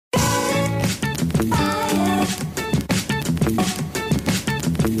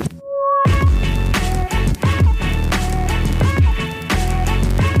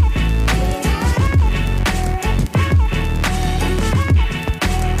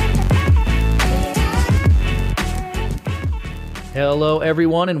Hello,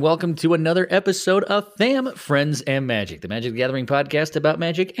 everyone, and welcome to another episode of Fam, Friends, and Magic, the Magic the Gathering podcast about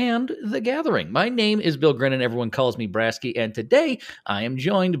Magic and the Gathering. My name is Bill Grennan. Everyone calls me Brasky, and today I am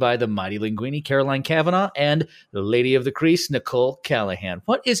joined by the mighty Linguini, Caroline Kavanaugh, and the Lady of the Crease, Nicole Callahan.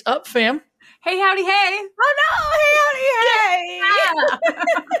 What is up, fam? Hey, howdy, hey. Oh, no. Hey, howdy,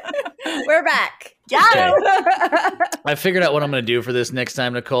 hey. We're back. Okay. I figured out what I'm going to do for this next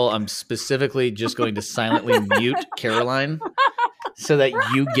time, Nicole. I'm specifically just going to silently mute Caroline so that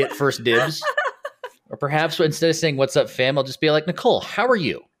you get first dibs. Or perhaps instead of saying, what's up, fam, I'll just be like, Nicole, how are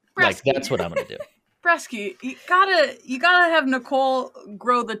you? Bresky. Like, that's what I'm going to do. Bresky, you gotta have Nicole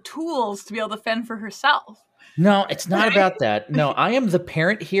grow the tools to be able to fend for herself. No, it's not about that. No, I am the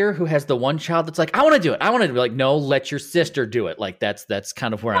parent here who has the one child that's like, I want to do it. I want to be like, no, let your sister do it. Like that's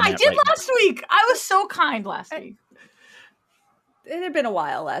kind of where I'm at. I did right last week. I was so kind last week. It had been a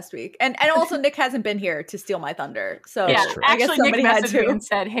while last week. And also Nick hasn't been here to steal my thunder. So Yeah, true. I guess actually, somebody Nick had messaged me to. and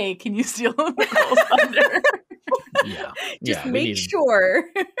said, hey, can you steal Nicole's thunder? Yeah. Just we make need- sure.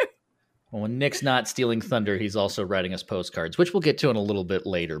 Well, when Nick's not stealing thunder, he's also writing us postcards, which we'll get to in a little bit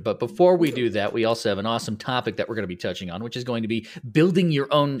later. But before we do that, we also have an awesome topic that we're going to be touching on, which is going to be building your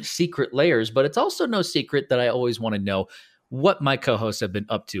own secret layers. But it's also no secret that I always want to know what my co-hosts have been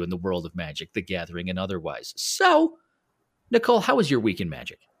up to in the world of Magic, the Gathering, and otherwise. So, Nicole, how was your week in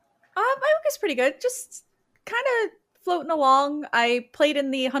Magic? My week is pretty good. Just kind of floating along. I played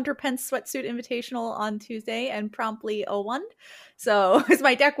in the Hunter Pence Sweatsuit Invitational on Tuesday and promptly 0-1. So, because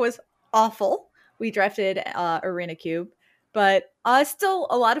my deck was awful. We drafted Arena Cube, but still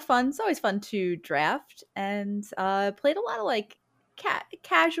a lot of fun. It's always fun to draft, and played a lot of like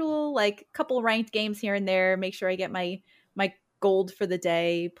casual, like couple ranked games here and there. Make sure I get my gold for the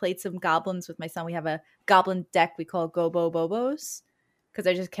day. Played some goblins with my son. We have a goblin deck we call Gobo Bobos because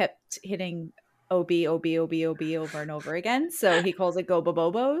I just kept hitting OB over and over again. So he calls it Gobo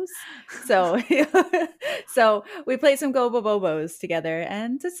Bobos. So so we played some Gobo Bobos together.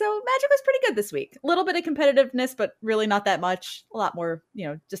 And so Magic was pretty good this week. A little bit of competitiveness, but really not that much. A lot more,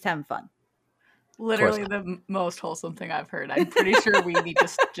 just having fun. Literally the most wholesome thing I've heard. I'm pretty sure we need to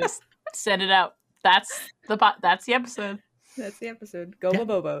just send it out. That's the episode. That's the episode. Gobo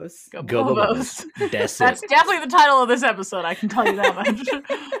Bobos. Go Bobos. That's definitely the title of this episode. I can tell you that much.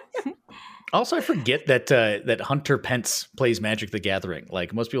 Also, I forget that Hunter Pence plays Magic the Gathering.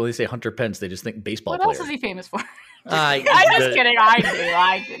 Like most people, when they say Hunter Pence, they just think baseball player. What else is he famous for? I'm just kidding.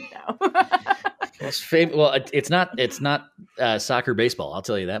 I didn't know. Well, it's not soccer baseball. I'll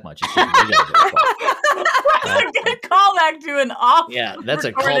tell you that much. That's a good callback to an off. Yeah, that's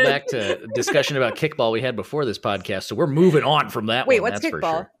a callback to a discussion about kickball we had before this podcast. So we're moving on from that. Wait, one, what's that's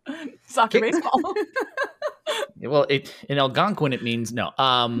kickball? For sure. Soccer baseball. Well, in Algonquin it means no.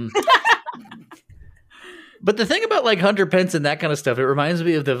 But the thing about like Hunter Pence and that kind of stuff, it reminds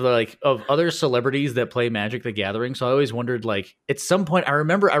me of of other celebrities that play Magic the Gathering. So I always wondered, like, at some point, I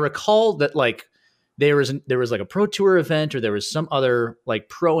recall that like there was like a Pro Tour event or there was some other like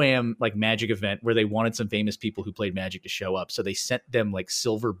Pro-Am like Magic event where they wanted some famous people who played Magic to show up. So they sent them like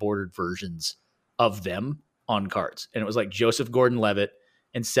silver bordered versions of them on cards. And it was like Joseph Gordon-Levitt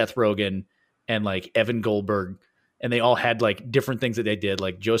and Seth Rogen and like Evan Goldberg. And they all had like different things that they did.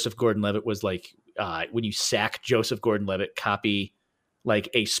 Like Joseph Gordon-Levitt was like, when you sack Joseph Gordon-Levitt, copy like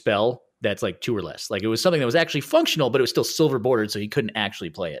a spell that's like 2 or less. Like it was something that was actually functional, but it was still silver bordered, so he couldn't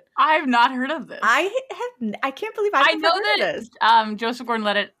actually play it. I've not heard of this. I can't believe I know that this. Joseph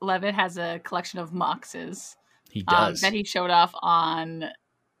Gordon-Levitt has a collection of moxes. He does. That he showed off on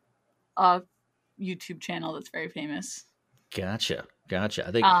a YouTube channel that's very famous. Gotcha.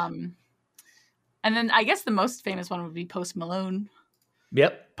 I think. And then I guess the most famous one would be Post Malone.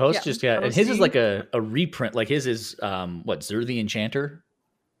 Yep, Post just got, and his is like a reprint. Like his is Zur the Enchanter,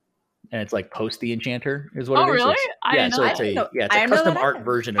 and it's like Post the Enchanter is what it is. Oh, really? It's a custom art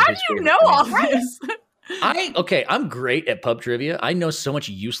version of How his. do you know all this? I'm great at pub trivia. I know so much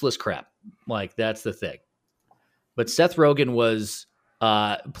useless crap. Like that's the thing. But Seth Rogen was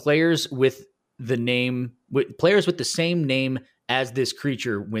players with the same name as this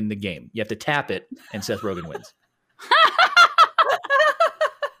creature win the game. You have to tap it, and Seth Rogen wins.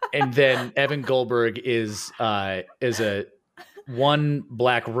 And then Evan Goldberg is a 1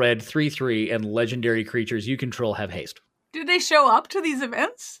 black red 3/3, and legendary creatures you control have haste. Do they show up to these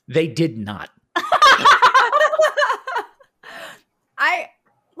events? They did not.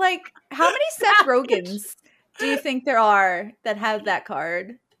 How many Seth Rogens do you think there are that have that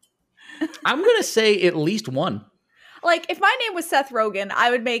card? I'm gonna say at least one. Like, if my name was Seth Rogen,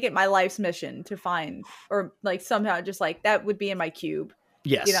 I would make it my life's mission to find, or like somehow just like that would be in my cube.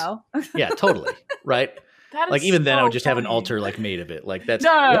 Yes. You know? Yeah, totally. Right. That is Like even then, I so would just have an funny. altar like made of it. Like that's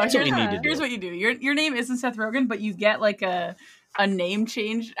No. what we need to do. Here's what you do. Your name isn't Seth Rogen, but you get like a name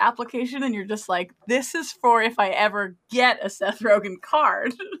change application, and you're just like, this is for if I ever get a Seth Rogen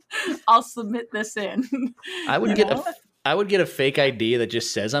card, I'll submit this in. I would get a fake ID that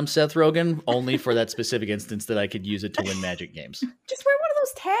just says I'm Seth Rogen, only for that specific instance that I could use it to win Magic games. Just wear one of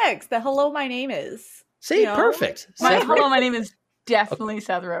those tags that "Hello, my name is." See, perfect. My name is definitely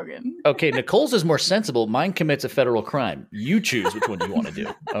Seth Rogen. Okay, Nicole's is more sensible. Mine commits a federal crime. You choose which one you want to do.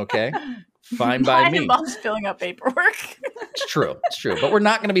 Okay, fine by Mine me. involves filling out paperwork. It's true. But we're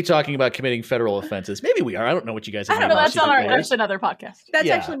not going to be talking about committing federal offenses. Maybe we are. I don't know what you guys have. I don't know. That's another podcast. That's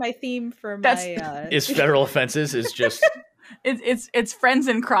actually my theme for my. Is federal offenses is just. It's friends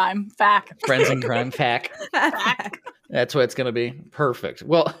in crime. Fact. Friends in crime. Fact. That's what it's going to be. Perfect.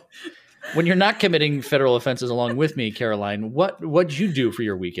 Well, when you're not committing federal offenses along with me, Caroline, what'd you do for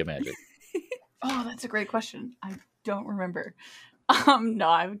your week at Magic? Oh, that's a great question. I don't remember. No,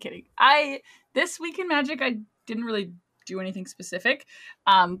 I'm kidding. This week in Magic, I didn't really do anything specific,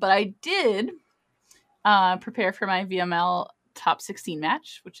 but I did prepare for my VML top 16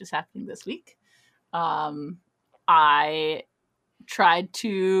 match, which is happening this week. I tried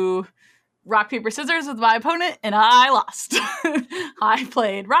to rock, paper, scissors with my opponent, and I lost. I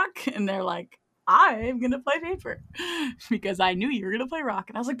played rock, and they're like, I'm going to play paper because I knew you were going to play rock.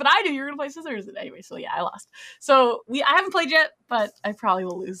 And I was like, but I knew you were going to play scissors. And anyway, so yeah, I lost. So I haven't played yet, but I probably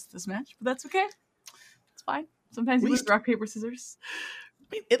will lose this match, but that's okay. It's fine. Sometimes you lose rock, paper, scissors.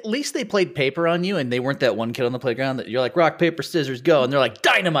 I mean, at least they played paper on you, and they weren't that one kid on the playground that you're like, rock, paper, scissors, go. And they're like,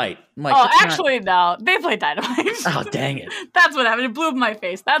 dynamite. I'm like, no. They played dynamite. Oh, dang it. That's what happened. It blew up in my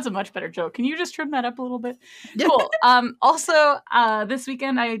face. That's a much better joke. Can you just trim that up a little bit? Yeah. Cool. Also, this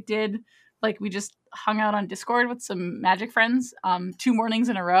weekend I did, we just hung out on Discord with some Magic friends 2 mornings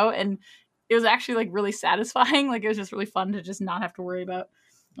in a row. And it was actually, really satisfying. It was just really fun to just not have to worry about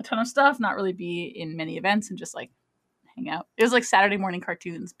a ton of stuff, not really be in many events, and just, hang out. It was Saturday morning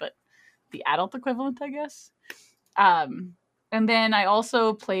cartoons, but the adult equivalent, I guess. And then I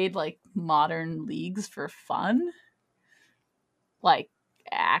also played modern leagues for fun.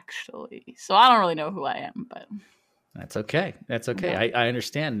 Actually. So I don't really know who I am, but that's okay. I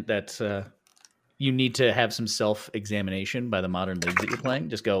understand that you need to have some self-examination by the modern leagues that you're playing.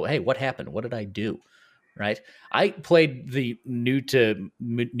 Just go, hey, what happened? What did I do? Right? I played the new to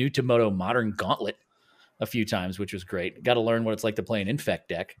Moto Modern Gauntlet a few times, which was great. Got to learn what it's like to play an Infect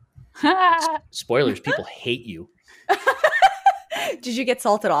deck. Spoilers, people hate you. Did you get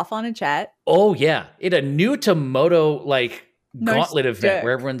salted off on in chat? Oh yeah, in a new to Moto Gauntlet event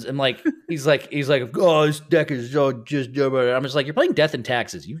where everyone's and he's like, oh, this deck is so just. I'm just like, you're playing Death and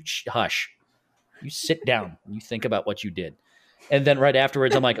Taxes. You hush. You sit down. And you think about what you did, and then right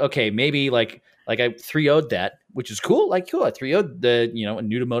afterwards, I'm like, okay, maybe I 3-0'd that, which is cool. Cool. I 3-0'd the a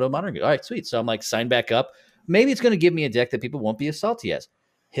new to Moto Modern. All right, sweet. So I'm sign back up. Maybe it's going to give me a deck that people won't be as salty as.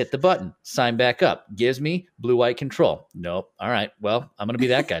 Hit the button. Sign back up. Gives me blue-white control. Nope. All right. Well, I'm going to be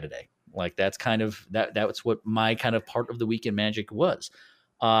that guy today. That's kind of that's what my kind of part of the weekend Magic was.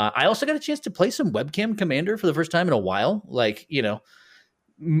 I also got a chance to play some webcam Commander for the first time in a while.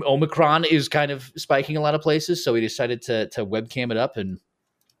 Omicron is kind of spiking a lot of places, so we decided to webcam it up, and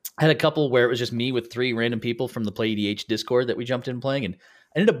I had a couple where it was just me with 3 random people from the Play EDH Discord that we jumped in playing, and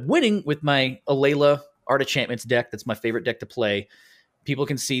I ended up winning with my Alayla Art Enchantments deck. That's my favorite deck to play. People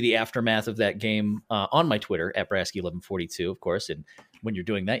can see the aftermath of that game on my Twitter at Brasky1142, of course. And when you're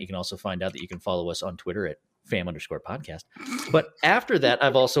doing that, you can also find out that you can follow us on Twitter at fam_podcast. But after that,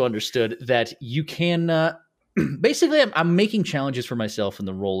 I've also understood that you can basically, I'm making challenges for myself in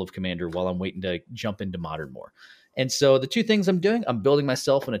the role of Commander while I'm waiting to jump into Modern more. And so the 2 things I'm doing, I'm building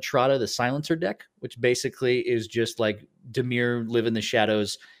myself an Etrata, the Silencer deck, which basically is just Dimir, live in the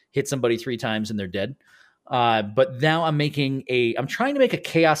shadows, hit somebody 3 times and they're dead. But now I'm trying to make a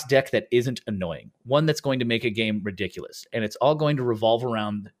chaos deck that isn't annoying. One that's going to make a game ridiculous. And it's all going to revolve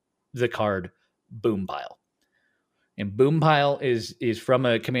around the card Boom Pile. And Boom Pile is from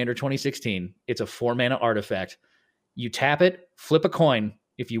a Commander 2016. It's a 4-mana artifact. You tap it, flip a coin.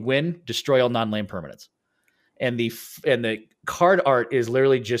 If you win, destroy all non-land permanents. And the card art is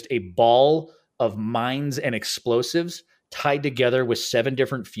literally just a ball of mines and explosives tied together with 7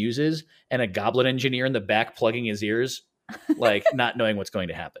 different fuses and a goblin engineer in the back plugging his ears, not knowing what's going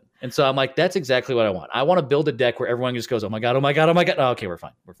to happen. And so I'm like, that's exactly what I want. I want to build a deck where everyone just goes, oh my God, oh my God, oh my God. Oh, okay, we're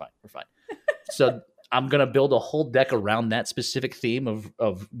fine. So I'm going to build a whole deck around that specific theme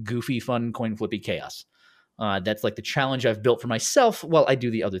of goofy, fun, coin flippy chaos. That's the challenge I've built for myself while I do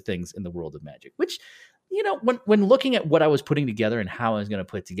the other things in the world of Magic, which when looking at what I was putting together and how I was going to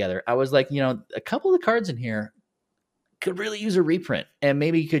put it together, I was like, a couple of the cards in here could really use a reprint, and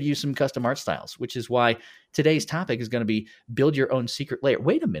maybe you could use some custom art styles, which is why today's topic is going to be build your own secret lair.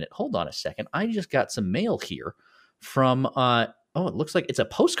 Wait a minute. Hold on a second. I just got some mail here from, it looks like it's a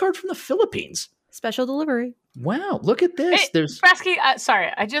postcard from the Philippines. Special delivery. Wow. Look at this. Hey, There's Brasky,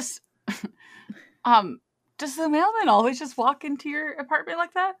 sorry. I just, does the mailman always just walk into your apartment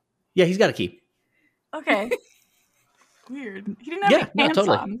like that? Yeah, he's got a key. Okay. Weird. He didn't have any pants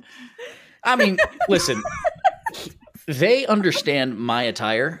on. I mean, listen, they understand my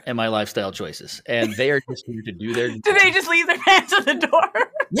attire and my lifestyle choices, and they are just here to do their job. Do they just leave their pants at the door?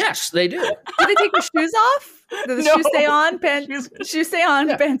 Yes, they do. Do they take the shoes off? Do the shoes stay on? Shoes stay on,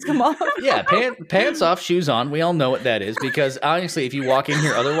 Yeah. pants come off. Yeah, pants off, shoes on. We all know what that is, because honestly, if you walk in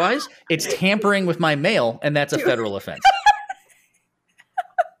here otherwise, it's tampering with my mail, and that's a federal offense.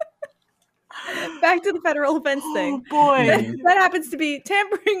 Back to the federal offense thing. Oh, boy. That happens to be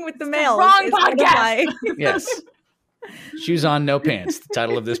tampering with the mail. wrong is one of podcast. Yes. Shoes on, no pants. The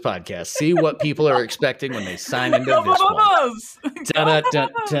title of this podcast. See what people are expecting when they sign into this one.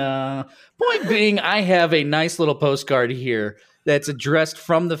 Da-da-da-da. Point being, I have a nice little postcard here that's addressed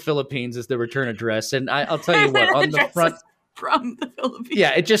from the Philippines as the return address. And I'll tell you what, on the front, from the Philippines.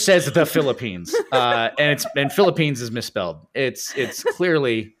 yeah, it just says the Philippines. And Philippines is misspelled. It's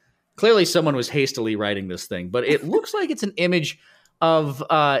clearly someone was hastily writing this thing, but it looks like it's an image of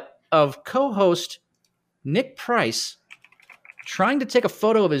co-host Nick Price trying to take a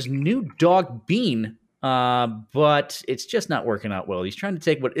photo of his new dog Bean, but it's just not working out well. He's trying to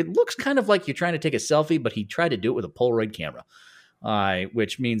take what it looks kind of like you're trying to take a selfie, but he tried to do it with a Polaroid camera,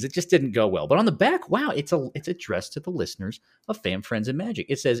 which means it just didn't go well. But on the back, wow, it's addressed to the listeners of Fam, Friends, and Magic.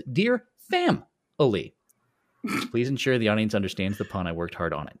 It says, "Dear Fam, Ali, please ensure the audience understands the pun. I worked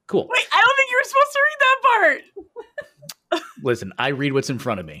hard on it." Cool. Wait, I don't think you were supposed to read that part. Listen, I read what's in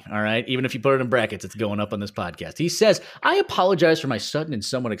front of me, all right? Even if you put it in brackets, it's going up on this podcast. He says, "I apologize for my sudden and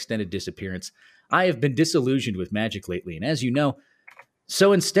somewhat extended disappearance. I have been disillusioned with Magic lately, and as you know,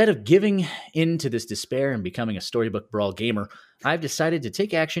 so instead of giving in to this despair and becoming a storybook brawl gamer, I've decided to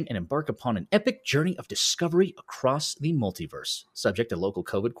take action and embark upon an epic journey of discovery across the multiverse, subject to local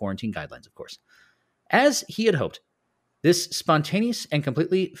COVID quarantine guidelines, of course." As he had hoped, this spontaneous and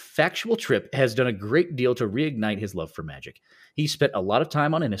completely factual trip has done a great deal to reignite his love for Magic. He spent a lot of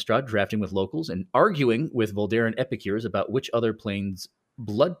time on Innistrad drafting with locals and arguing with Voldaran epicures about which other planes'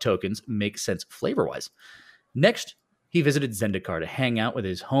 blood tokens make sense flavor-wise. Next, he visited Zendikar to hang out with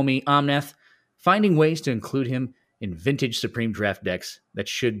his homie Omnath, finding ways to include him in vintage Supreme Draft decks that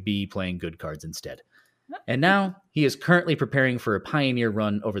should be playing good cards instead. And now, he is currently preparing for a pioneer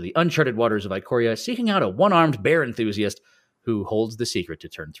run over the uncharted waters of Ikoria, seeking out a one-armed bear enthusiast who holds the secret to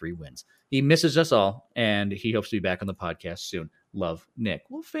turn 3 wins. He misses us all, and he hopes to be back on the podcast soon. Love, Nick.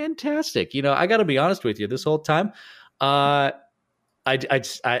 Well, fantastic. I got to be honest with you. This whole time, I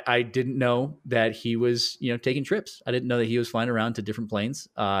didn't know that he was, taking trips. I didn't know that he was flying around to different planes.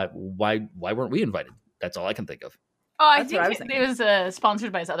 Why weren't we invited? That's all I can think of. Oh, I That's what I was think it was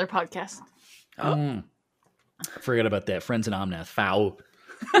sponsored by his other podcast. Oh. Forget about that. Friends in Omnath. Foul.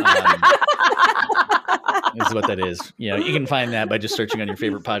 This is what that is. You can find that by just searching on your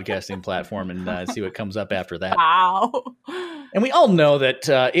favorite podcasting platform and see what comes up after that. Wow. And we all know that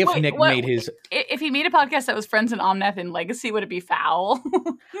if made his... If he made a podcast that was Friends and Omnath in Legacy, would it be foul? See,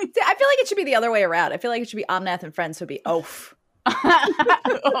 I feel like it should be the other way around. I feel like it should be Omnath and Friends, so it'd be Oaf.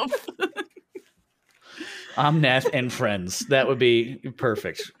 Omnath and Friends. That would be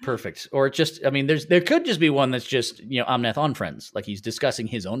perfect. Perfect. Or just, there could just be one that's just, Omnath on Friends. Like he's discussing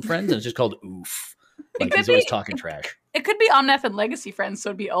his own friends and it's just called Oof. Like he's always talking trash. It could be Omnath and Legacy Friends,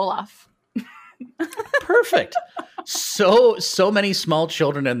 so it'd be Olaf. Perfect. So many small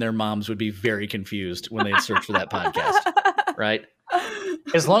children and their moms would be very confused when they search for that podcast, right?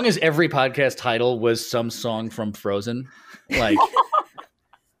 As long as every podcast title was some song from Frozen,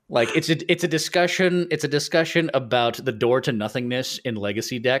 like it's a discussion about the door to nothingness in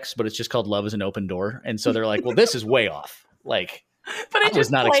Legacy decks, but it's just called Love is an Open Door, and so they're like, well, this is way off. Like, but it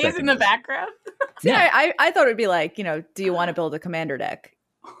just plays in the background. See, yeah. I thought it'd be like, do you want to build a commander deck?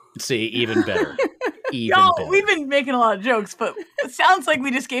 See, even better. Y'all, we've been making a lot of jokes, but it sounds like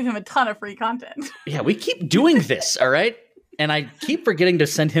we just gave him a ton of free content. Yeah, we keep doing this, all right? And I keep forgetting to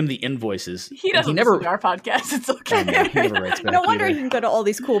send him the invoices. He doesn't listen to our podcast. It's okay. He never writes back No wonder either. he can go to all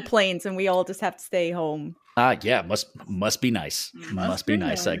these cool planes and we all just have to stay home. Yeah, must be nice. Must be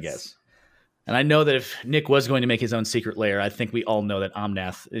nice, I guess. And I know that if Nick was going to make his own secret lair, I think we all know that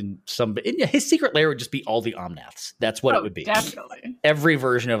Omnath his secret lair would just be all the Omnaths. That's what it would be. Definitely. Every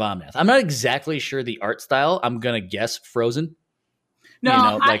version of Omnath. I'm not exactly sure the art style. I'm gonna guess Frozen.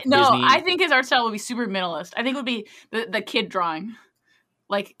 No, Disney. I think his art style would be super minimalist. I think it would be the kid drawing,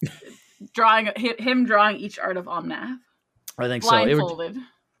 like him drawing each art of Omnath. I think blindfolded. So.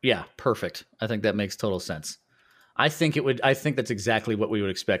 Yeah, perfect. I think that makes total sense. I think that's exactly what we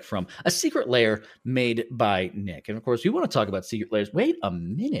would expect from a secret lair made by Nick. And of course, we want to talk about secret lairs. Wait a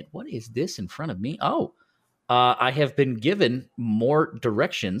minute. What is this in front of me? Oh, I have been given more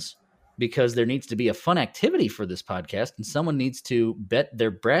directions because there needs to be a fun activity for this podcast and someone needs to bet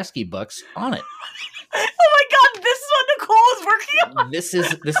their Brasky bucks on it. Oh my God, this is what Nicole is working on. This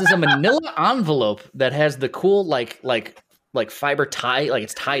is a manila envelope that has the cool like fiber tie, like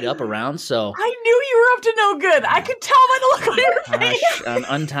it's tied up around. So I knew you were up to no good. I could tell by the look on your face. I'm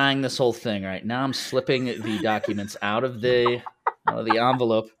untying this whole thing right now. I'm slipping the documents out of the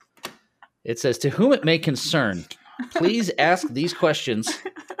envelope. It says, "To whom it may concern, please ask these questions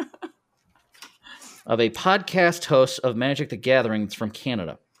of a podcast host of Magic the Gathering that's from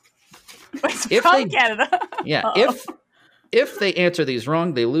Canada." It's from Canada. Yeah. Uh-oh. If they answer these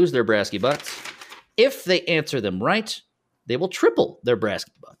wrong, they lose their Brasky bucks. If they answer them right, they will triple their Brasky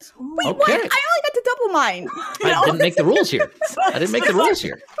bucks. Wait, what? I only got to double mine. I didn't make the rules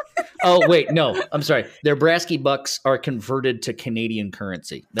here. Oh, wait, no. I'm sorry. Their Brasky bucks are converted to Canadian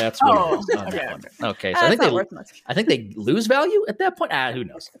currency. That's what it is on that one. Okay, so I think they lose value at that point. Who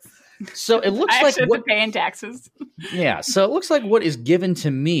knows? So it looks I like have to pay in taxes. Yeah, so it looks like what is given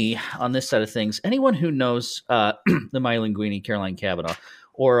to me on this side of things. Anyone who knows the Mai Linguini, Caroline Kavanaugh,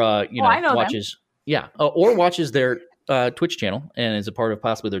 or watches, or watches their Twitch channel and is a part of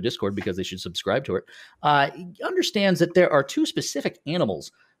possibly their Discord because they should subscribe to it, understands that there are two specific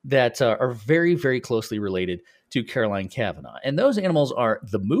animals that are very, very closely related to Caroline Kavanaugh. And those animals are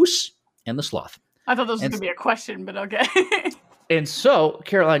the moose and the sloth. I thought this was going to be a question, but okay. And so,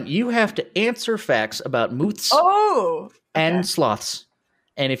 Caroline, you have to answer facts about moose and sloths.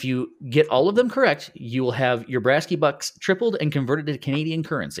 And if you get all of them correct, you will have your Brasky bucks tripled and converted to Canadian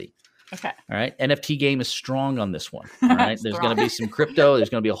currency. Okay. All right. NFT game is strong on this one. All right. There's going to be some crypto. There's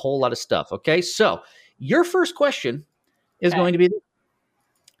going to be a whole lot of stuff. Okay. So your first question is going to be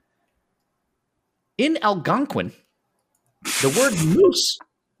in Algonquin, the word moose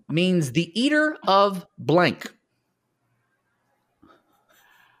means the eater of blank.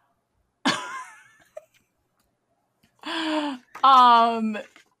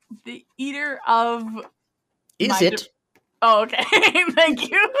 The eater of it? Oh, okay. Thank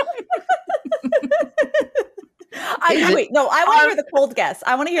you. I want to hear the cold guess.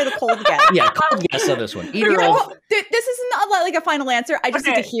 Yeah, cold guess on this one. Eater of. This isn't like a final answer. I just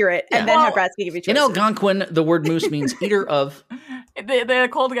need to hear it and then have Brasky give you choices. In Algonquin, the word moose means eater of. The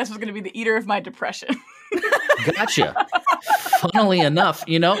cold guess was going to be the eater of my depression. Gotcha. Funnily enough,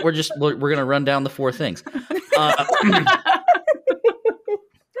 we're going to run down the four things.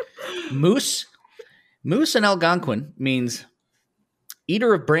 Moose in Algonquin means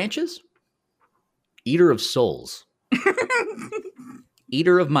eater of branches, eater of souls,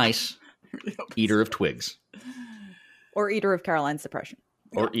 eater of mice, eater of twigs. Or eater of Caroline's depression.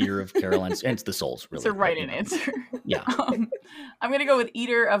 Or eater of Caroline's, and it's the souls, really. It's a right answer. Yeah. I'm going to go with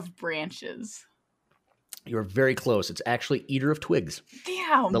eater of branches. You're very close. It's actually eater of twigs.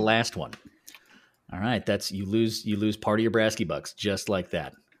 Damn. The last one. All right, that's you lose part of your Brasky bucks just like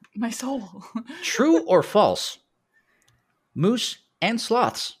that. My soul. True or false? Moose and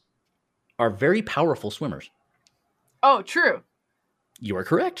sloths are very powerful swimmers. Oh, true. You are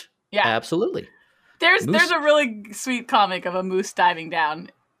correct. Yeah. Absolutely. There's a really sweet comic of a moose diving down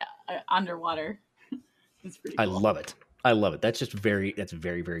underwater. It's pretty cool. I love it. That's very,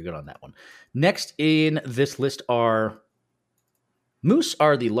 very good on that one. Next in this list are moose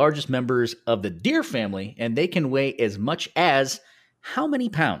are the largest members of the deer family, and they can weigh as much as how many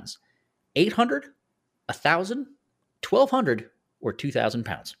pounds? 800, 1,000, 1,200, or 2,000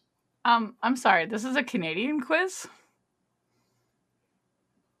 pounds? I'm sorry. This is a Canadian quiz?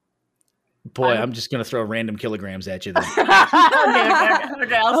 Boy, I'm just going to throw random kilograms at you then. Okay.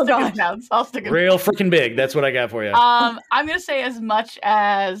 I'll stick with pounds. Real freaking big. That's what I got for you. I'm going to say as much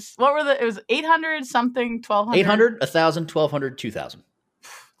as, it was 800 something, 1,200? 800, 1,000, 1,200, 2,000. It's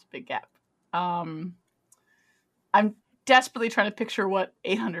a big gap. I'm desperately trying to picture what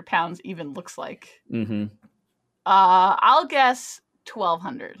 800 pounds even looks like. Mm-hmm. I'll guess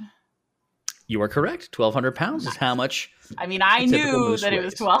 1,200. You are correct. 1,200 pounds is how much. I mean, I knew that it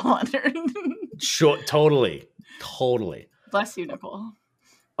was 1,200. Sure, totally. Bless you, Nicole.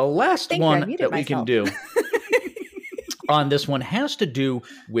 a last Thank you, I one muted that we can myself. do on this one has to do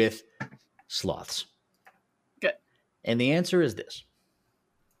with sloths. Good. And the answer is this.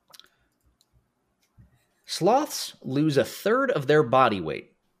 Sloths lose a third of their body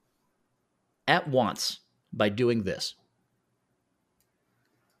weight at once by doing this.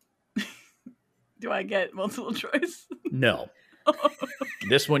 Do I get multiple choice? No.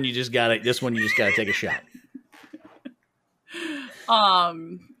 This one you just gotta take a shot. I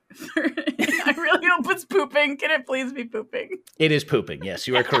really hope it's pooping. Can it please be pooping? It is pooping. Yes,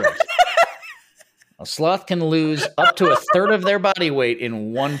 you are correct. A sloth can lose up to a third of their body weight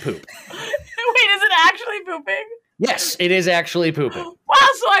in one poop. Wait, is it actually pooping? Yes, it is actually pooping. Wow,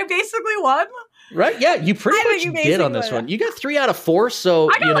 so I basically won? Right? Yeah, you pretty I think much you did on this basically one. You got 3 out of 4, so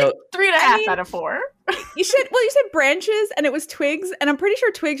I got you know. like 3.5 out of 4. You said branches and it was twigs, and I'm pretty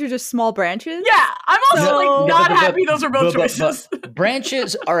sure twigs are just small branches. Yeah, I'm also No. like not happy those are both choices.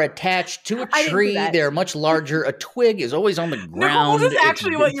 Branches are attached to a I didn't do tree. that. They're much larger. A twig is always on the Nicole, ground. was this It's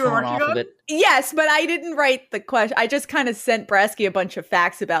actually what you were fallen working off on? of it. Yes, but I didn't write the question. I just kind of sent Brasky a bunch of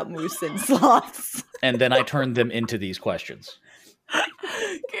facts about moose and sloths. And then I turned them into these questions.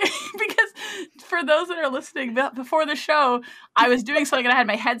 Because for those that are listening, before the show, I was doing something and I had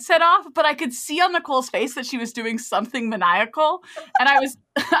my headset off, but I could see on Nicole's face that she was doing something maniacal, and I was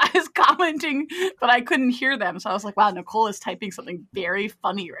commenting, but I couldn't hear them. So I was like, "Wow, Nicole is typing something very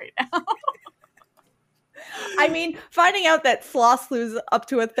funny right now." I mean, finding out that sloths lose up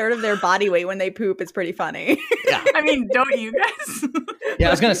to a third of their body weight when they poop is pretty funny. Yeah. I mean, don't you guys? Yeah,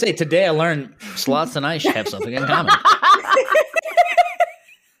 I was going to say, today I learned sloths and I have something in common.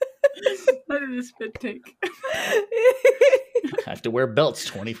 I did a spit take. I have to wear belts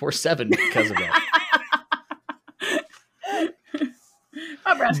 24/7 because of that.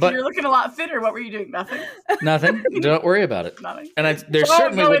 Oh, Brasky, But- you're looking a lot fitter. What were you doing? Nothing. Nothing. Don't worry about it. Nothing. And there Don't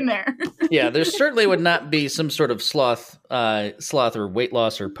certainly go would, in there. yeah, there certainly would not be some sort of sloth or weight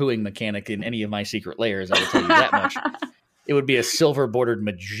loss or pooing mechanic in any of my secret layers. I will tell you that much. It would be a silver bordered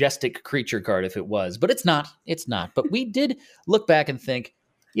majestic creature card if it was, but it's not. It's not. But we did look back and think,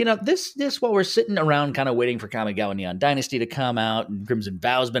 you know, this while we're sitting around kind of waiting for Kamigawa Neon Dynasty to come out, and Crimson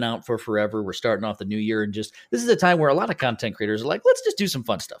Vow's been out for forever. We're starting off the new year, and just this is a time where a lot of content creators are like, let's just do some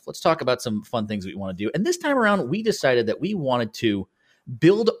fun stuff. Let's talk about some fun things we want to do. And this time around, we decided that we wanted to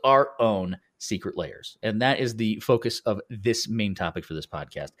build our own secret layers. And that is the focus of this main topic for this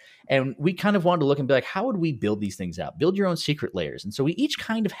podcast. And we kind of wanted to look and be like, how would we build these things out? Build your own secret layers. And so we each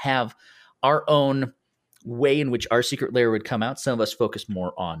kind of have our own way in which our secret layer would come out. Some of us focus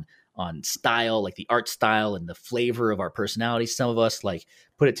more on style, like the art style and the flavor of our personality. Some of us like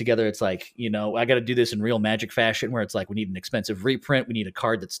put it together. It's like, you know, I got to do this in real Magic fashion where it's like, we need an expensive reprint. We need a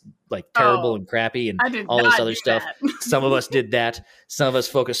card that's like terrible and crappy and I did all this not other do stuff. that. Some of us did that. Some of us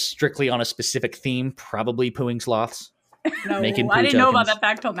focus strictly on a specific theme, probably pooing sloths. No, Making I poo didn't know about tokens. that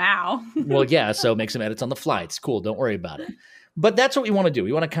fact till now. Well, yeah, so make some edits on the fly. It's cool. Don't worry about it. But that's what we want to do.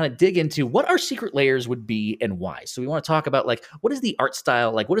 We want to kind of dig into what our secret layers would be and why. So we want to talk about like, what is the art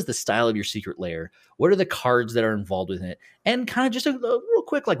style? Like, what is the style of your secret layer? What are the cards that are involved with it? And kind of just a real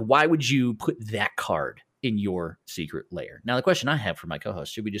quick, like, why would you put that card in your secret layer? Now, the question I have for my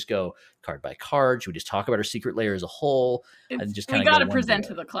co-host, should we just go card by card? Should we just talk about our secret layer as a whole? And just we kinda go got to one present by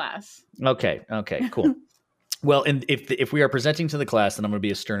to the class. Okay, cool. Well, and if we are presenting to the class, then I'm going to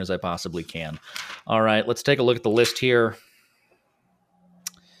be as stern as I possibly can. All right, let's take a look at the list here.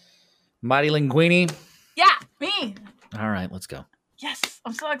 Mighty Linguini. Yeah, me. All right, let's go. Yes,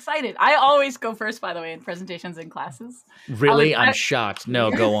 I'm so excited. I always go first, by the way, in presentations and classes. Really? I- I'm shocked.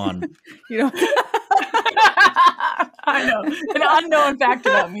 No, go on. You know, I know. An unknown fact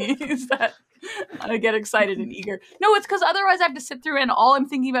about me is that I get excited and eager. No, it's because otherwise I have to sit through and all I'm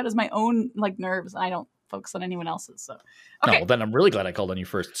thinking about is my own like nerves. And I don't focus on anyone else's. So, No, okay. well, then I'm really glad I called on you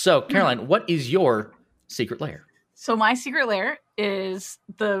first. So, Caroline, what is your secret layer? So my secret layer is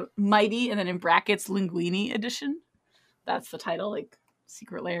the Mighty, and then in brackets, Linguini edition. That's the title, like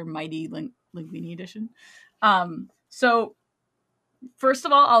Secret Layer Mighty Linguini edition. So first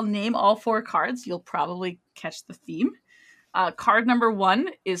of all, I'll name all 4 cards. You'll probably catch the theme. Card number 1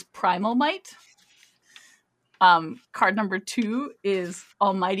 is Primal Might. Card number 2 is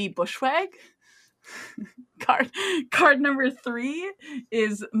Almighty Bushwag. Card number 3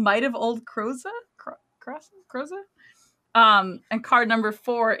 is Might of Old Croza. Croza? And card number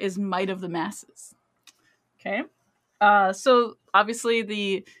 4 is Might of the Masses. Okay. So obviously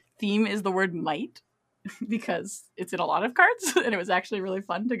the theme is the word might because it's in a lot of cards and it was actually really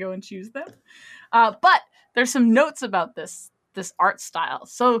fun to go and choose them. But there's some notes about this art style.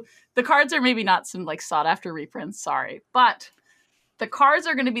 So the cards are maybe not some like sought after reprints, sorry, but the cards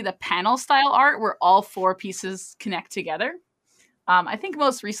are going to be the panel style art where all 4 pieces connect together. I think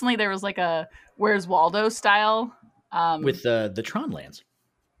most recently there was like a Where's Waldo style. With the Tron lands.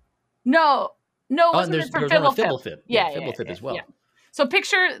 No, Oh, wasn't and it for there's one with Fibblefib? Fibblefib. Fibblefib as well. Yeah. So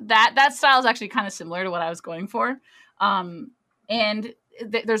picture that style is actually kind of similar to what I was going for. And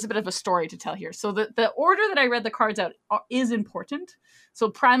there's a bit of a story to tell here. So the order that I read the cards out is important. So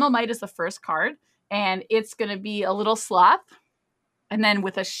Primal Might is the first card, and it's going to be a little sloth, and then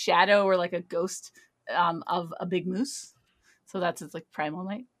with a shadow or like a ghost of a big moose. So that's its like Primal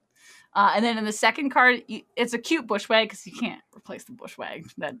Might. And then in the second card, it's a cute bushwag because you can't replace the bushwag.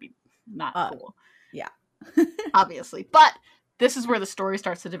 That'd be not cool. Yeah. Obviously. But this is where the story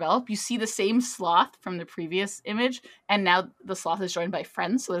starts to develop. You see the same sloth from the previous image, and now the sloth is joined by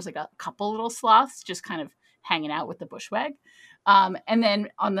friends. So there's like a couple little sloths just kind of hanging out with the bushwag. And then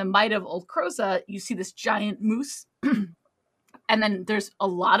on the Might of Old Croza, you see this giant moose. And then there's a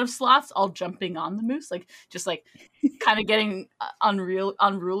lot of sloths all jumping on the moose, like just like kind of getting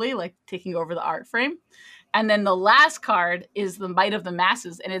unruly, like taking over the art frame. And then the last card is the Might of the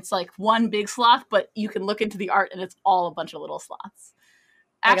Masses, and it's like one big sloth, but you can look into the art and it's all a bunch of little sloths.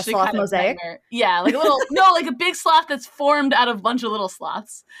 Like actually, a sloth mosaic? Yeah, like a little like a big sloth that's formed out of a bunch of little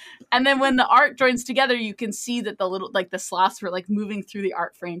sloths. And then when the art joins together, you can see that the sloths were like moving through the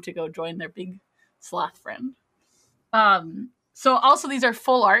art frame to go join their big sloth friend. So also these are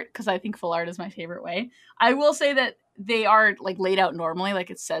full art because I think full art is my favorite way. I will say that they are like laid out normally,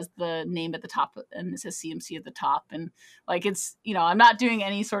 like it says the name at the top and it says CMC at the top, and like it's, you know, I'm not doing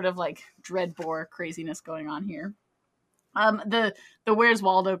any sort of like Dreadbore craziness going on here. The Where's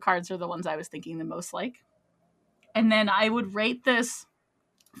Waldo cards are the ones I was thinking the most like. And then I would rate this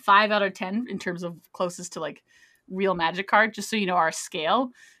 5 out of 10 in terms of closest to like real Magic card, just so you know our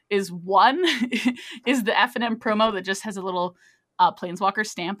scale. Is 1 is the F&M promo that just has a little Planeswalker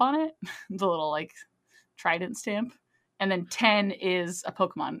stamp on it, the little like trident stamp, and then 10 is a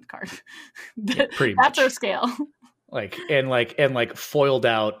Pokemon card. Yeah, pretty much. That's our scale. like foiled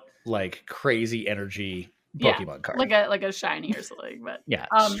out like crazy energy Pokemon card, like a shiny or something. But yeah,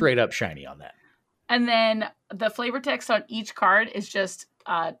 straight up shiny on that. And then the flavor text on each card is just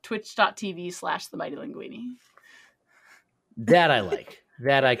twitch.tv/the Mighty Linguini. That I like.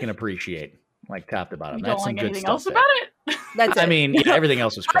 That I can appreciate, like top to bottom. You That's don't some like good anything stuff else there. about it? That's it. I mean, yeah, everything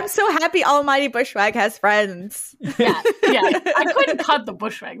else was crap. I'm so happy Almighty Bushwag has friends. yeah. I couldn't cut the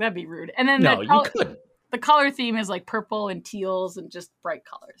bushwag. That'd be rude. And then No, you couldn't. The color theme is like purple and teals and just bright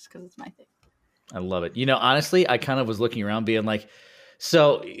colors because it's my thing. I love it. You know, honestly, I kind of was looking around being like,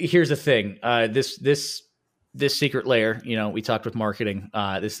 so here's the thing. This secret layer, you know, we talked with marketing.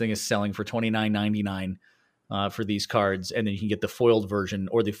 This thing is selling for $29.99 for these cards, and then you can get the foiled version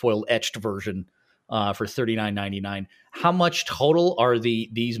or the foiled etched version for $39.99. How much total are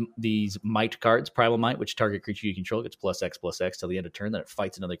these Might cards? Primal Might, which target creature you control gets +X/+X till the end of turn, then it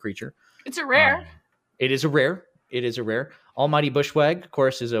fights another creature. It's a rare. It is a rare. Almighty Bushwag, of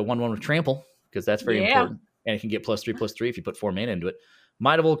course, is a 1/1 with trample because that's very important, and it can get +3/+3 if you put 4 mana into it.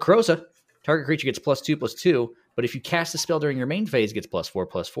 Might of Old Croza, target creature gets +2/+2, but if you cast a spell during your main phase, it gets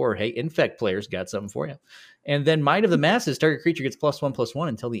 +4/+4. Hey, Infect players got something for you. And then Might of the Masses, target creature gets +1/+1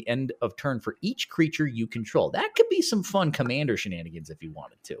 until the end of turn for each creature you control. That could be some fun commander shenanigans if you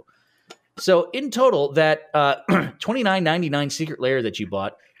wanted to. So in total, that $29.99 secret layer that you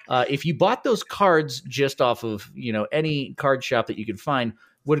bought, if you bought those cards just off of, you know, any card shop that you could find,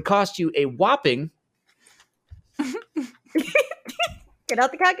 would cost you a whopping Get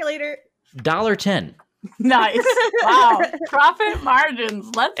out the calculator. $1.10. Nice. Wow. Profit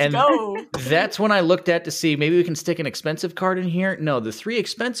margins. Let's go. That's when I looked at to see maybe we can stick an expensive card in here. No, the 3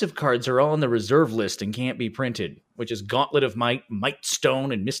 expensive cards are all on the reserve list and can't be printed, which is Gauntlet of Might, Might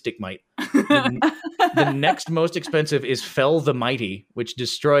Stone, and Mystic Might. The next most expensive is Fell the Mighty, which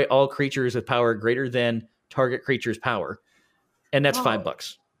destroy all creatures with power greater than target creature's power. And that's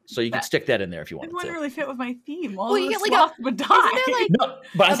 $5. So you can stick that in there if you want It to. wouldn't really fit with my theme. Well, you get like sloth would die. No,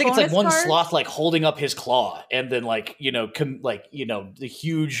 but I think it's like bonus one card? sloth like holding up his claw, and then like the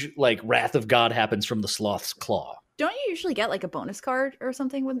huge like wrath of God happens from the sloth's claw. Don't you usually get like a bonus card or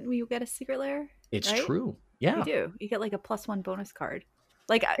something when you get a secret layer? It's Right? true. Yeah. You do. You get like a +1 bonus card.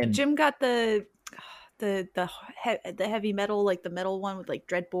 Like And- Jim got the heavy metal, like the metal one with like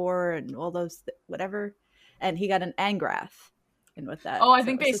Dreadbore and all those whatever, and he got an Angrath. And with that, Oh, I so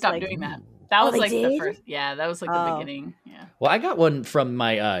think it's they just stopped like- doing that. That Oh, was they like the did? first. Yeah, that was like the Oh. beginning. Yeah. Well, I got one from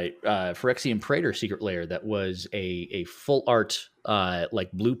my Phyrexian Praetor secret layer that was a full art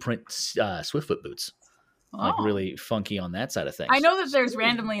like blueprint Swiftfoot boots. like Oh. really funky on that side of things. I know that there's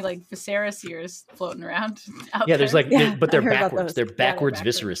randomly like Viserys ears floating around out Yeah, there's there. like, Yeah, but I they're heard about backwards. those. They're Yeah, they're backwards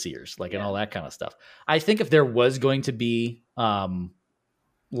backwards. Viserys ears, like, and Yeah. all that kind of stuff. I think if there was going to be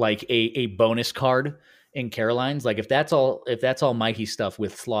like a bonus card in Caroline's, like if that's all mighty stuff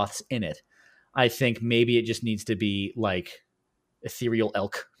with sloths in it, I think maybe it just needs to be like ethereal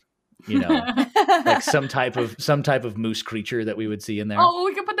elk, like some type of moose creature that we would see in there. Oh,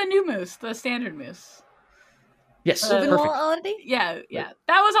 we could put the new moose, the standard moose. Yes, Moving perfect. Oddity? Yeah.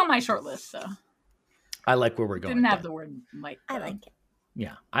 That was on my short list, so I like where we're going. didn't with have that. the word might. I though. like it.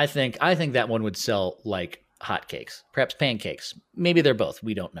 Yeah, I think that one would sell like hotcakes, perhaps pancakes. Maybe they're both.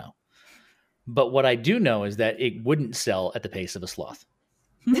 We don't know. But what I do know is that it wouldn't sell at the pace of a sloth.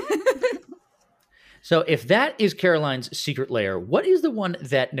 So if that is Caroline's secret lair, what is the one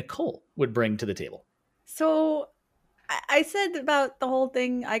that Nicole would bring to the table? So I said about the whole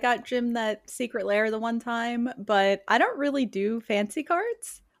thing, I got Jim that secret lair the one time, but I don't really do fancy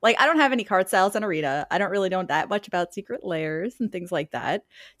cards. Like, I don't have any card styles on Arena. I don't really know that much about secret lairs and things like that.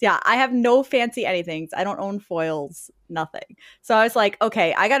 Yeah, I have no fancy anythings. I don't own foils, nothing. So I was like,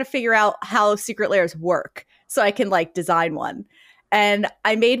 okay, I got to figure out how secret lairs work so I can like design one. And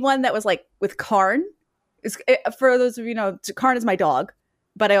I made one that was like with Karn. For those of you know, Karn is my dog,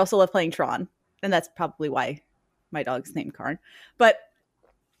 but I also love playing Tron. And that's probably why my dog's named Karn. But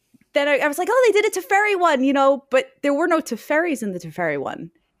then I was like, oh, they did a Teferi one, but there were no Teferis in the Teferi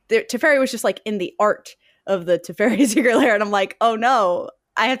one. The Teferi was just like in the art of the Teferi secret lair. And I'm like, oh no,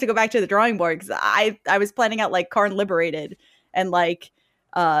 I have to go back to the drawing board because I was planning out like Karn Liberated and like,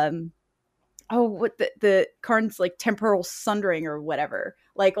 what the Karn's like Temporal Sundering or whatever.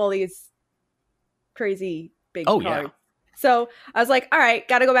 Like all these crazy big cards. Yeah. So I was like, all right,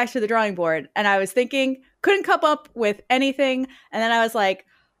 got to go back to the drawing board. And I was thinking, couldn't come up with anything. And then I was like,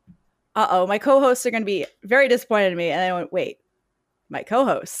 uh-oh, my co-hosts are going to be very disappointed in me. And I went, wait, my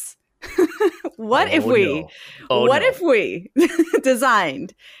co-hosts. What if we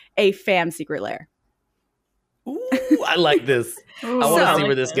designed a fam secret lair? Ooh, I like this. Ooh, I want to So- see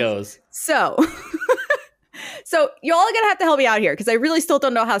where this goes. So, y'all are going to have to help me out here because I really still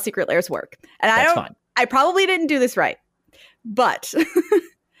don't know how secret lairs work. And That's fine. I probably didn't do this right. But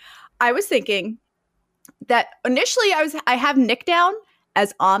I was thinking that initially I have Nick down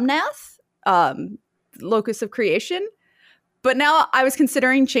as Omnath, Locus of Creation. But now I was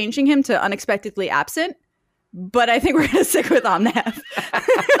considering changing him to Unexpectedly Absent. But I think we're going to stick with Omnath.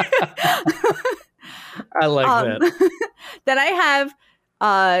 I like that. Then I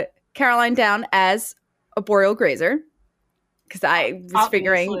have Caroline down as a Boreal Grazer. Because I was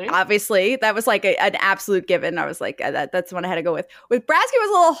figuring, obviously, that was like an absolute given. I was like, that's the one I had to go with. With Brasky, it was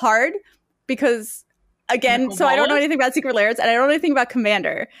a little hard because, again, Nicole so I don't know Wallace? anything about Secret Lairs and I don't know anything about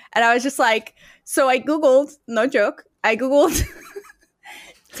Commander. And I was just like, so I Googled, no joke, I Googled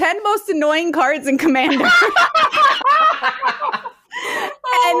 10 most annoying cards in Commander. And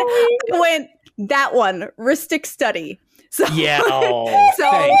I went, that one, Rhystic Study. So, Yeah. Oh,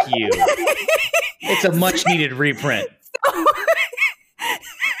 So- thank you. It's a much needed reprint.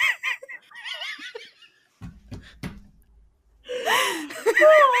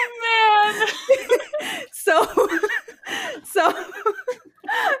 Oh man. So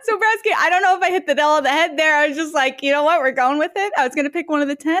Brasky, I don't know if I hit the nail on the head there. I was just like, you know what? We're going with it. I was going to pick one of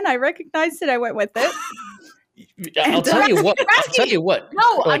the 10. I recognized it. I went with it. I'll tell you what.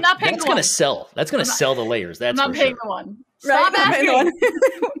 No, I'm not paying That's the going one. to sell. That's going to sell the layers. That's I'm not for paying sure. the one. Right? Stop asking.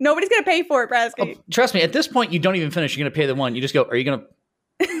 Nobody's going to pay for it, Brasky. Oh, trust me. At this point, you don't even finish. You're going to pay the one. You just go. Are you going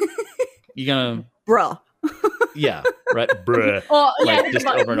to? You going to? Bruh. Yeah. Right. Bruh. Well, yeah, Like hit just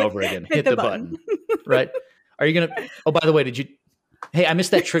the button. over and over again. Hit Hit the the button. Right. Are you going to? Oh, by the way, did you? Hey, I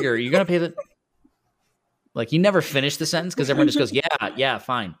missed that trigger. Are you going to pay the? Like you never finish the sentence because everyone just goes, yeah,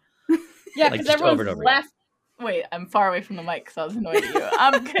 fine. Yeah, Like, because just over everyone's and over left. Wait, I'm far away from the mic because I was annoyed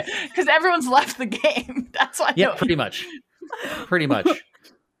at you. Because everyone's left the game. That's why. Yeah, pretty much. Pretty much.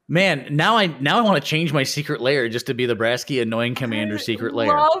 Man, now I want to change my secret layer just to be the Brasky annoying commander secret layer.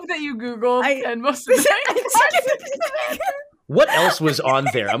 Love that you Googled and most of the What else was on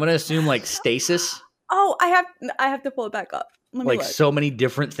there? I'm gonna assume like stasis, Oh, I have to pull it back up. Let me like look. so many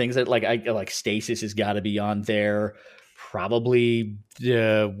different things that like stasis has got to be on there. Probably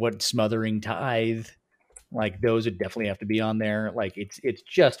what smothering tithe, like those would definitely have to be on there. Like it's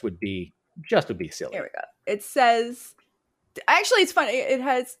just would be silly. Here we go. It says, actually, it's funny. It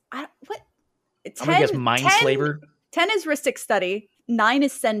has what? I'm gonna guess Mindslaver. 10 is Rhystic Study. 9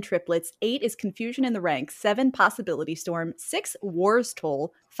 is Send Triplets. 8 is Confusion in the Ranks. 7 Possibility Storm. 6 War's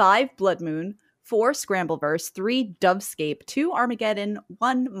Toll. 5 Blood Moon. 4 Scrambleverse. 3 Dovescape. 2 Armageddon.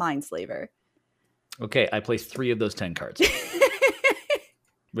 1 Mindslaver. Okay, I placed 3 of those 10 cards.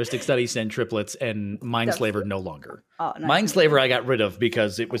 Mystic Study, Send Triplets, and Mindslaver no longer. Oh, nice. Mindslaver I got rid of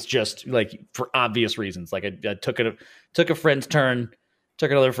because it was just like for obvious reasons. Like I took a friend's turn, took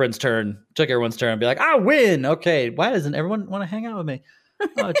another friend's turn, took everyone's turn, and be like, I win. Okay, why doesn't everyone want to hang out with me?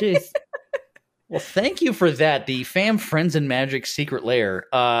 Oh, jeez. Well, thank you for that. The Fam Friends and Magic Secret Lair.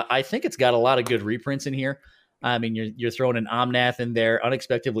 I think it's got a lot of good reprints in here. I mean, you're throwing an Omnath in there.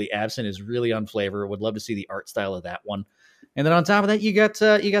 Unexpectedly Absent is really on flavor. Would love to see the art style of that one. And then on top of that, you got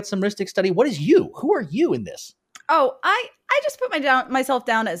some Mystic Study. What is you? Who are you in this? Oh, I just put myself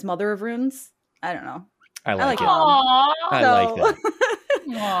down as Mother of Runes. I don't know. I like it. Aww. I like that.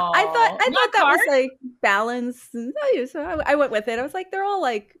 I thought that was like balanced. So I went with it. I was like, they're all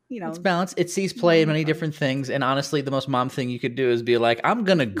like, it's balanced. It sees play in many different things. And honestly, the most mom thing you could do is be like, I'm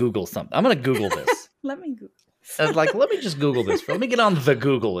gonna Google something. I'm gonna Google this. Let me Google. Like, let me just Google this. Let me get on the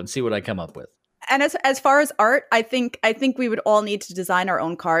Google and see what I come up with. And as far as art, I think we would all need to design our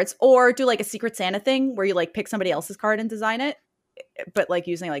own cards or do like a Secret Santa thing where you like pick somebody else's card and design it, but like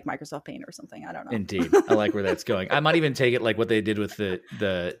using like Microsoft Paint or something. I don't know. Indeed. I like where that's going. I might even take it like what they did with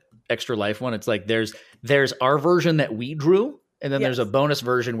the Extra Life one. It's like there's our version that we drew, and then there's a bonus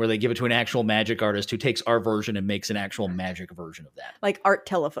version where they give it to an actual Magic artist who takes our version and makes an actual Magic version of that. Like Art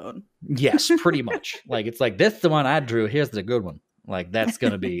Telephone. Yes, pretty much. Like it's like, this is the one I drew. Here's the good one. Like that's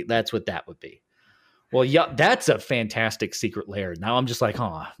what that would be. Well, yeah, that's a fantastic Secret Lair. Now I'm just like,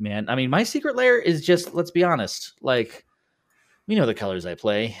 oh, man. I mean, my Secret Lair is just, let's be honest, like, we know the colors I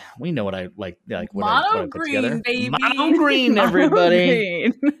play. We know what I like what Mono I put together. green, baby. Mono green, everybody.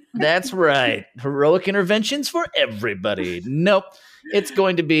 Mono green. That's right. Heroic interventions for everybody. Nope. It's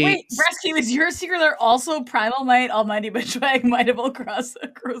going to be... Wait, Rescue, is your Secret Lair also Primal Might, Almighty Bushwhack, Might of Cross?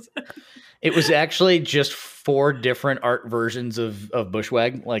 It was actually just 4 different art versions of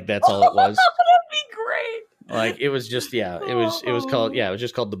Bushwag. Like, that's all it was. That'd be great. Like, it was just, it was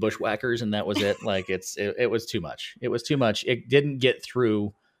just called the Bushwhackers, and that was it. Like, it was too much. It was too much. It didn't get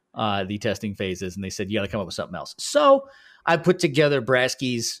through the testing phases, and they said, you got to come up with something else. So I put together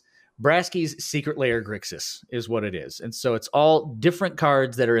Brasky's Secret Lair Grixis is what it is. And so it's all different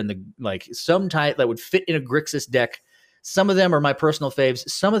cards that are in the, like, some type that would fit in a Grixis deck. Some of them are my personal faves.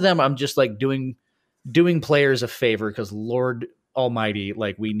 Some of them I'm just like doing players a favor because Lord Almighty,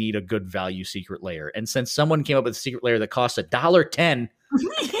 like, we need a good value Secret Lair. And since someone came up with a Secret Lair that costs $1.10,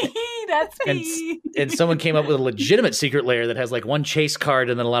 that's me. And someone came up with a legitimate Secret Lair that has like 1 chase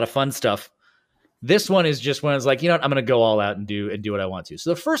card and then a lot of fun stuff. This one is just when it's like, you know what, I'm going to go all out and do what I want to. So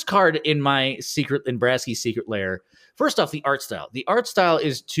the first card in Brasky's Secret Lair, first off, the art style. The art style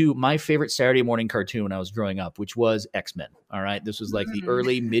is to my favorite Saturday morning cartoon when I was growing up, which was X-Men. All right. This was like the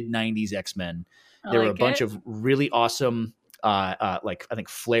early mid-90s X-Men. There were a bunch of really awesome, like I think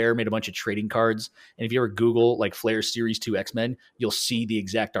Flair made a bunch of trading cards. And if you ever Google like Flair Series 2 X-Men, you'll see the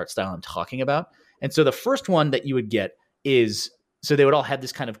exact art style I'm talking about. And so the first one that you would get is... So they would all have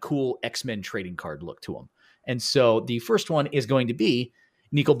this kind of cool X-Men trading card look to them. And so the first one is going to be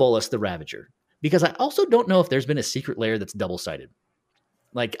Nicol Bolas the Ravager. Because I also don't know if there's been a Secret Lair that's double-sided.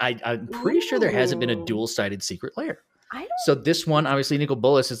 Like, I'm pretty sure there hasn't been a dual-sided Secret Lair. So this one, obviously, Nicol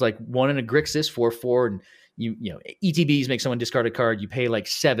Bolas is like 1 in a Grixis, 4/4, and you know, ETBs make someone discard a card, you pay like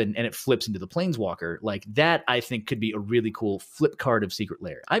 7, and it flips into the Planeswalker. Like, that, I think, could be a really cool flip card of Secret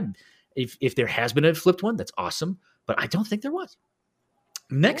Lair. If there has been a flipped one, that's awesome. But I don't think there was.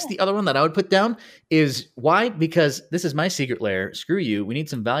 Next, the other one that I would put down is why? Because this is my Secret Lair. Screw you. We need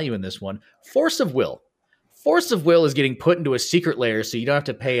some value in this one. Force of Will. Force of Will is getting put into a Secret Lair, so you don't have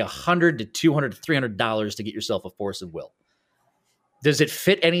to pay $100 to $200 to $300 to get yourself a Force of Will. Does it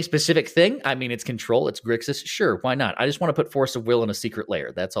fit any specific thing? I mean, it's control, it's Grixis. Sure, why not? I just want to put Force of Will in a Secret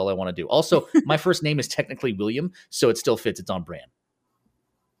Lair. That's all I want to do. Also, my first name is technically William, so it still fits. It's on brand.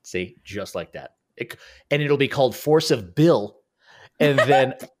 See, just like that. And it'll be called Force of Bill. And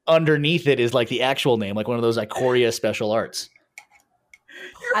then underneath it is like the actual name, like one of those Ikoria special arts.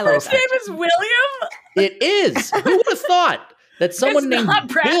 Your first name is William? It is. Who would have thought that someone named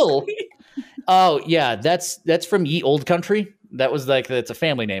Bill? Oh, yeah, that's from Ye Old Country. That was like, that's a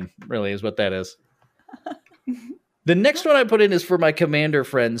family name, really, is what that is. The next one I put in is for my commander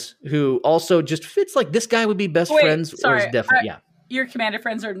friends who also just fits like this guy would be best friends. Sorry, or is definitely, your commander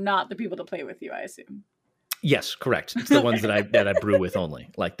friends are not the people to play with you, I assume. Yes, correct. It's the ones that I brew with only.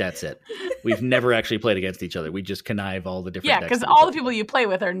 Like, that's it. We've never actually played against each other. We just connive all the different decks. Yeah, because all the people you play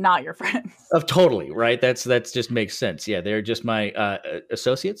with are not your friends. Totally, right? That's just makes sense. Yeah, they're just my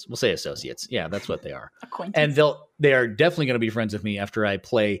associates. We'll say associates. Yeah, that's what they are. And they are definitely going to be friends with me after I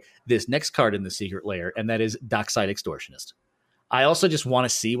play this next card in the Secret Lair, and that is Dockside Extortionist. I also just want to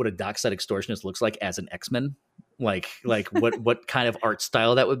see what a Dockside Extortionist looks like as an X-Men. Like what kind of art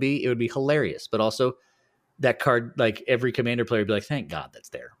style that would be. It would be hilarious. But also that card, like every Commander player would be like, thank God that's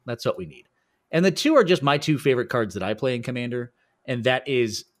there. That's what we need. And the two are just my two favorite cards that I play in Commander. And that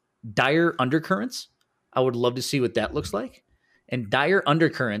is Dire Undercurrents. I would love to see what that looks like. And Dire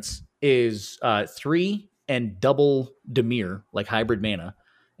Undercurrents is 3 and double Dimir, like hybrid mana.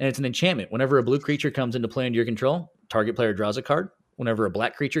 And it's an enchantment. Whenever a blue creature comes into play under your control, target player draws a card. Whenever a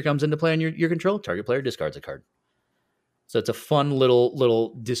black creature comes into play on your control, target player discards a card. So it's a fun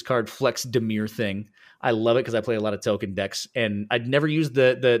little discard flex Dimir thing. I love it because I play a lot of token decks, and I'd never use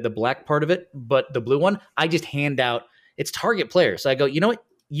the black part of it, but the blue one, I just hand out. It's target player. So I go, you know what?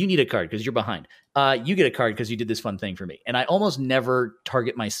 You need a card because you're behind. You get a card because you did this fun thing for me. And I almost never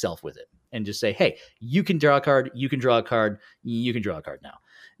target myself with it and just say, hey, you can draw a card. You can draw a card. You can draw a card now.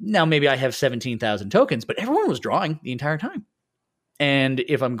 Now, maybe I have 17,000 tokens, but everyone was drawing the entire time. And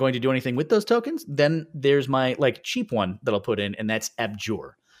if I'm going to do anything with those tokens, then there's my like cheap one that I'll put in, and that's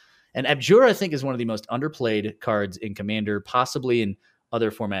Abjure. And Abjure, I think, is one of the most underplayed cards in Commander, possibly in other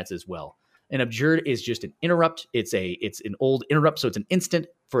formats as well. And Abjure is just an interrupt. It's an old interrupt, so it's an instant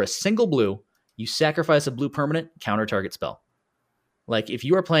for a single blue. You sacrifice a blue permanent, counter target spell. Like if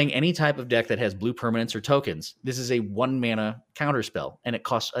you are playing any type of deck that has blue permanents or tokens, this is a 1 mana counter spell, and it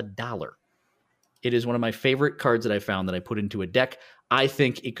costs $1. It is one of my favorite cards that I found that I put into a deck. I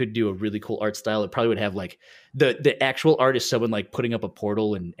think it could do a really cool art style. It probably would have like the actual art is someone like putting up a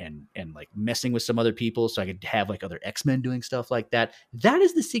portal and like messing with some other people. So I could have like other X-Men doing stuff like that. That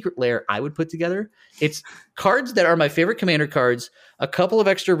is the secret lair I would put together. It's cards that are my favorite Commander cards, a couple of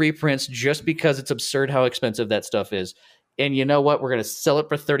extra reprints just because it's absurd how expensive that stuff is. And you know what? We're going to sell it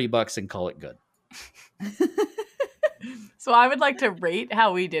for $30 and call it good. So I would like to rate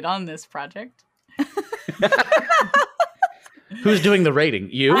how we did on this project. Who's doing the rating?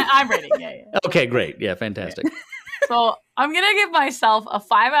 You? I'm rating, yeah. Okay, great. Yeah, fantastic. So I'm going to give myself a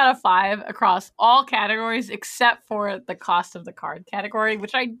 5 out of 5 across all categories except for the cost of the card category,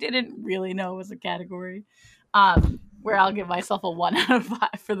 which I didn't really know was a category. Where I'll give myself a 1 out of 5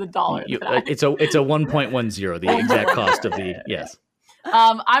 for the dollar. It's a 1.10, the exact cost of the, yes.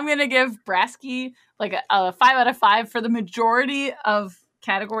 I'm going to give Brasky like a 5 out of 5 for the majority of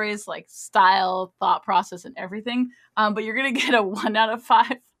categories like style, thought process, and everything. But you're going to get a 1 out of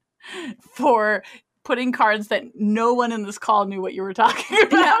 5 for putting cards that no one in this call knew what you were talking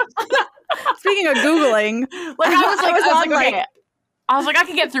about. Yeah. Speaking of Googling, I was like, I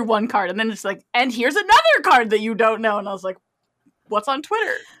can get through one card, and then it's like, and here's another card that you don't know. And I was like, what's on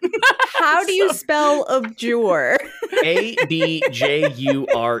Twitter? How do you spell Abjure? Abjure.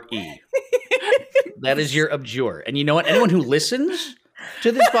 That is your Abjure. And you know what? Anyone who listens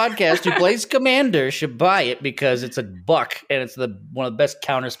to this podcast who plays Commander should buy it because it's $1 and it's one of the best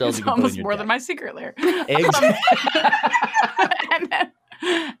counter spells you can put in your more deck. than my secret lair. Exactly.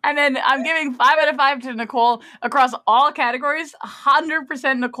 And then I'm giving 5 out of 5 to Nicole across all categories.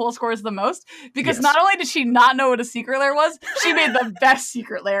 100% Nicole scores the most because not only did she not know what a secret lair was, she made the best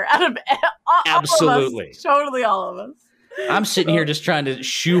secret lair out of absolutely all of us. Totally all of us. I'm sitting here just trying to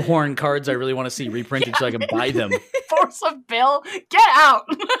shoehorn cards I really want to see reprinted so I can buy them. Force of Bill, get out.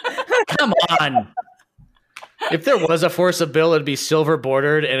 Come on. If there was a Force of Bill, it'd be silver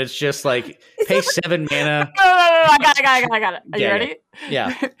bordered, and it's just like, pay 7 mana. No, I got it. Are you ready?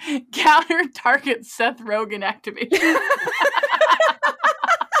 Yeah. Counter target Seth Rogen activation.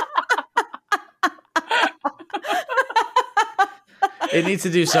 It needs to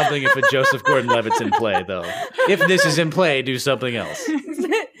do something if a Joseph Gordon-Levitt's in play, though. If this is in play, do something else.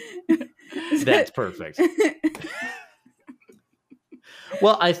 That's perfect.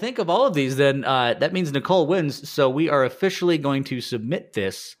 Well, I think of all of these, then that means Nicole wins. So we are officially going to submit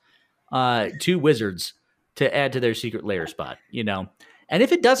this to Wizards to add to their secret lair spot, you know. And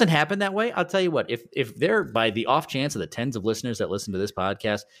if it doesn't happen that way, I'll tell you what, if there, by the off chance of the tens of listeners that listen to this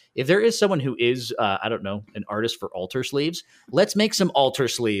podcast, if there is someone who is, I don't know, an artist for altar sleeves, let's make some altar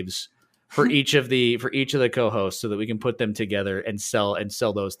sleeves for each of the co-hosts so that we can put them together and sell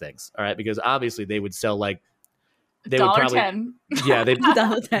those things. All right. Because obviously they would sell like, they would probably, $10. Yeah, they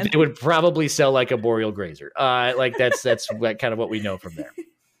would probably sell like a Boreal Grazer. Like that's kind of what we know from there.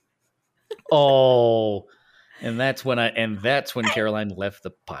 Oh, and that's when Caroline left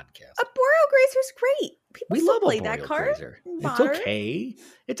the podcast. A Boreal Grazer's great. People we still love play a Boreal that card. Grazer. It's okay.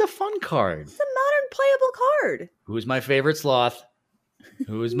 It's a fun card. It's a modern playable card. Who's my favorite sloth?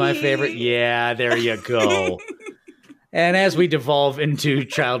 Who's my favorite? Yeah, there you go. And as we devolve into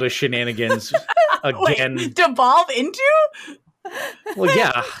childish shenanigans again. Wait, devolve into? Well,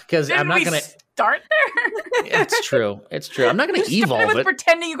 yeah, because I'm not going to. start there? It's true. It's true. I'm not going to evolve with it.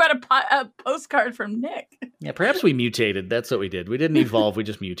 pretending you got a postcard from Nick. Yeah, perhaps we mutated. That's what we did. We didn't evolve. We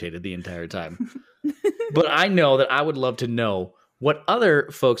just mutated the entire time. But I know that I would love to know what other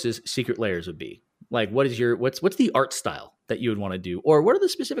folks' secret layers would be. Like, what's the art style that you would want to do? Or what are the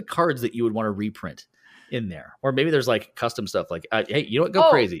specific cards that you would want to reprint in there? Or maybe there's like custom stuff like, hey, you know what? Go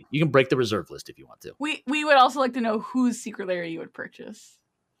crazy. You can break the reserve list if you want to. We would also like to know whose secret layer you would purchase.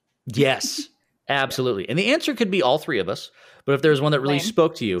 Yes, absolutely. And the answer could be all three of us. But if there's one that really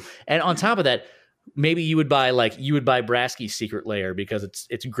spoke to you, and on top of that, maybe you would buy Brasky's secret layer because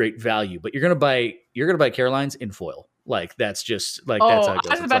it's great value. But you're gonna buy Caroline's in foil. Like that's just like that's how it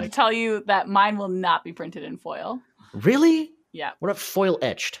goes. I was about to tell you that mine will not be printed in foil. Really? Yeah. What about foil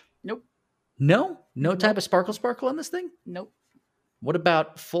etched? Nope. No? No type of sparkle on this thing? Nope. What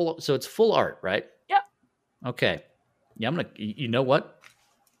about full? So it's full art, right? Yep. Okay. Yeah, you know what?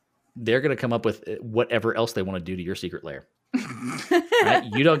 They're going to come up with whatever else they want to do to your secret layer. Right?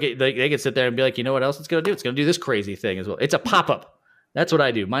 You don't get, they can sit there and be like, you know what else it's going to do? It's going to do this crazy thing as well. It's a pop-up. That's what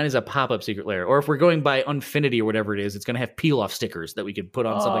I do. Mine is a pop-up secret layer. Or if we're going by Unfinity or whatever it is, it's going to have peel-off stickers that we could put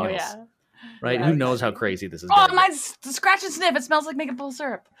on something else. Yeah. Right? Yeah. Who knows how crazy this is Oh, going. mine's scratch and sniff. It smells like maple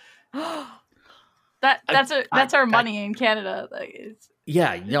syrup. That's our money in Canada.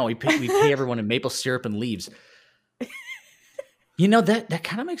 Yeah, no, we pay everyone in maple syrup and leaves. You know, that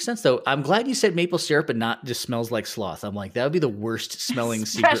kind of makes sense, though. I'm glad you said maple syrup and not just smells like sloth. I'm like, that would be the worst smelling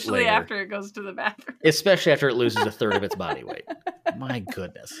secret layer. Especially after it goes to the bathroom. Especially after it loses a third of its body weight. My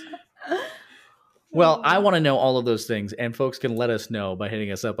goodness. Well, I want to know all of those things, and folks can let us know by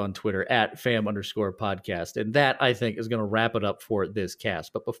hitting us up on Twitter at @fam_podcast. And that, I think, is going to wrap it up for this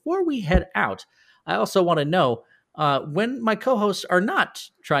cast. But before we head out, I also want to know, when my co-hosts are not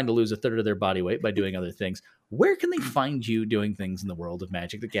trying to lose a third of their body weight by doing other things, where can they find you doing things in the world of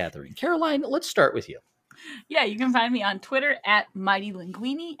Magic the Gathering? Caroline, let's start with you. Yeah, you can find me on Twitter at Mighty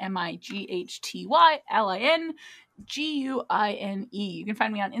Linguini, MIGHTYLINGUINE. You can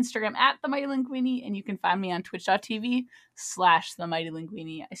find me on Instagram at The Mighty Linguini, and you can find me on twitch.tv/The Mighty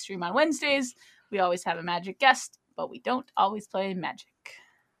Linguini. I stream on Wednesdays. We always have a Magic guest, but we don't always play Magic.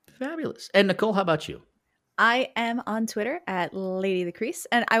 Fabulous. And Nicole, how about you? I am on Twitter at Lady the Crease,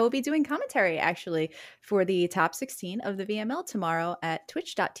 and I will be doing commentary actually for the top 16 of the VML tomorrow at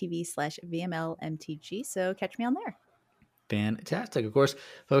twitch.tv/VMLMTG. So catch me on there. Fantastic. Of course,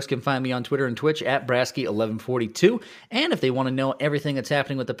 folks can find me on Twitter and Twitch at Brasky1142. And if they want to know everything that's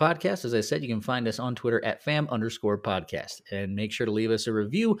happening with the podcast, as I said, you can find us on Twitter at fam_podcast. And make sure to leave us a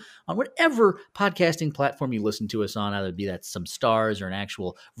review on whatever podcasting platform you listen to us on, either be that some stars or an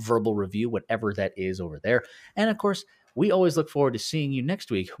actual verbal review, whatever that is over there. And of course, we always look forward to seeing you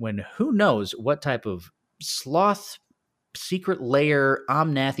next week when who knows what type of sloth, secret layer,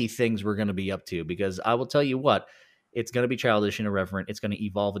 Omnathi things we're going to be up to. Because I will tell you what, it's going to be childish and irreverent. It's going to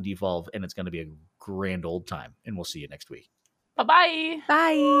evolve and devolve, and it's going to be a grand old time. And we'll see you next week. Bye-bye.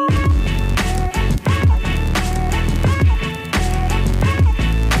 Bye.